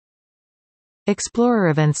Explorer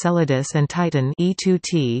of Enceladus and Titan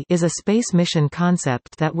 (E2T) is a space mission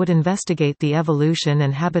concept that would investigate the evolution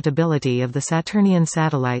and habitability of the Saturnian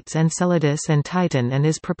satellites Enceladus and Titan and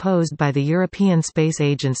is proposed by the European Space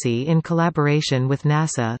Agency in collaboration with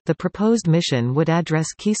NASA. The proposed mission would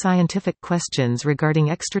address key scientific questions regarding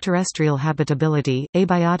extraterrestrial habitability,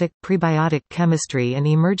 abiotic prebiotic chemistry and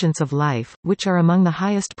emergence of life, which are among the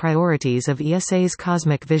highest priorities of ESA's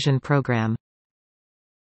Cosmic Vision program.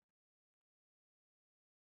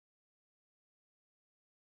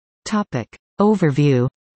 Overview.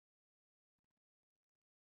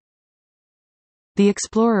 The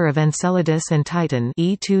Explorer of Enceladus and Titan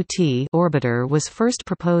 (E2T) orbiter was first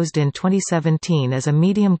proposed in 2017 as a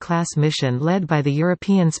medium-class mission led by the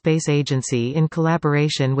European Space Agency in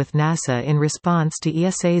collaboration with NASA in response to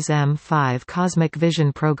ESA's M5 Cosmic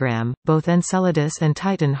Vision program. Both Enceladus and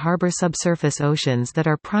Titan harbor subsurface oceans that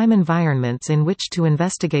are prime environments in which to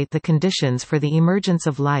investigate the conditions for the emergence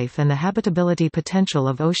of life and the habitability potential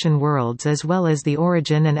of ocean worlds, as well as the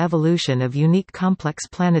origin and evolution of unique complex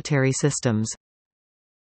planetary systems.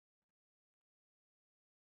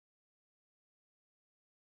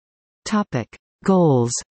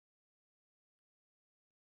 Goals.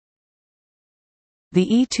 The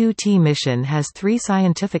E2T mission has three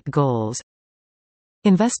scientific goals.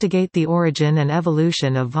 Investigate the origin and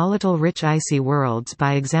evolution of volatile-rich icy worlds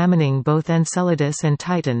by examining both Enceladus and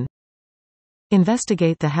Titan.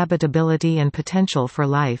 Investigate the habitability and potential for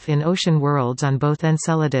life in ocean worlds on both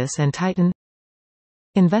Enceladus and Titan.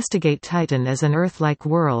 Investigate Titan as an Earth-like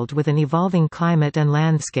world with an evolving climate and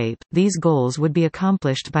landscape. These goals would be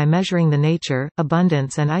accomplished by measuring the nature,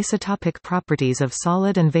 abundance and isotopic properties of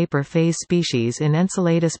solid and vapor phase species in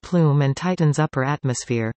Enceladus plume and Titan's upper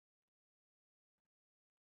atmosphere.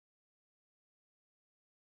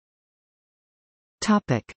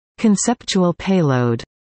 Conceptual payload.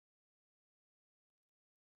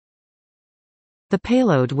 The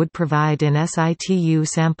payload would provide in situ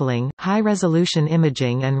sampling, high-resolution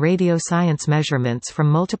imaging and radio science measurements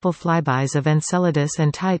from multiple flybys of Enceladus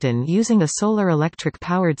and Titan using a solar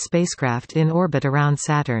electric-powered spacecraft in orbit around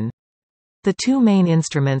Saturn. The two main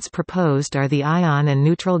instruments proposed are the Ion and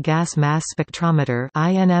Neutral Gas Mass Spectrometer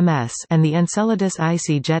 (INMS) and the Enceladus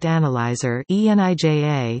Icy Jet Analyzer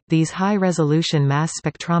 (ENIJA). These high-resolution mass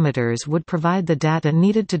spectrometers would provide the data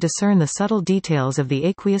needed to discern the subtle details of the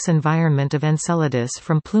aqueous environment of Enceladus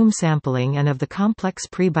from plume sampling and of the complex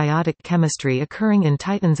prebiotic chemistry occurring in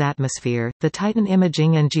Titan's atmosphere. The Titan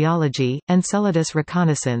Imaging and Geology, Enceladus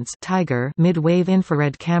Reconnaissance (TIGER) mid-wave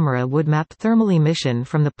infrared camera would map thermal emission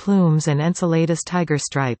from the plumes and Enceladus Tiger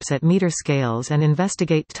stripes at meter scales and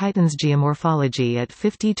investigate Titan's geomorphology at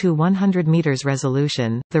 50 to 100 meters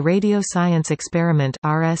resolution. The Radio Science Experiment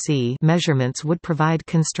 (RSE) measurements would provide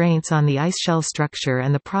constraints on the ice shell structure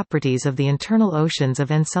and the properties of the internal oceans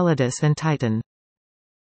of Enceladus and Titan.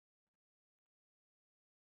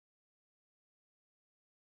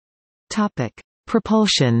 Topic: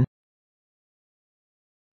 Propulsion.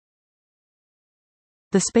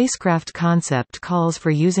 The spacecraft concept calls for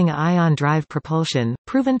using ion drive propulsion,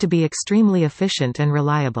 proven to be extremely efficient and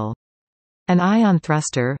reliable. An ion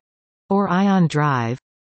thruster, or ion drive,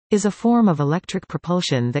 is a form of electric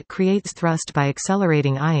propulsion that creates thrust by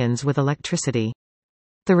accelerating ions with electricity.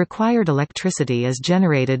 The required electricity is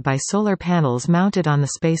generated by solar panels mounted on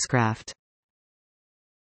the spacecraft.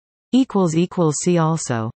 See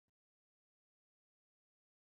also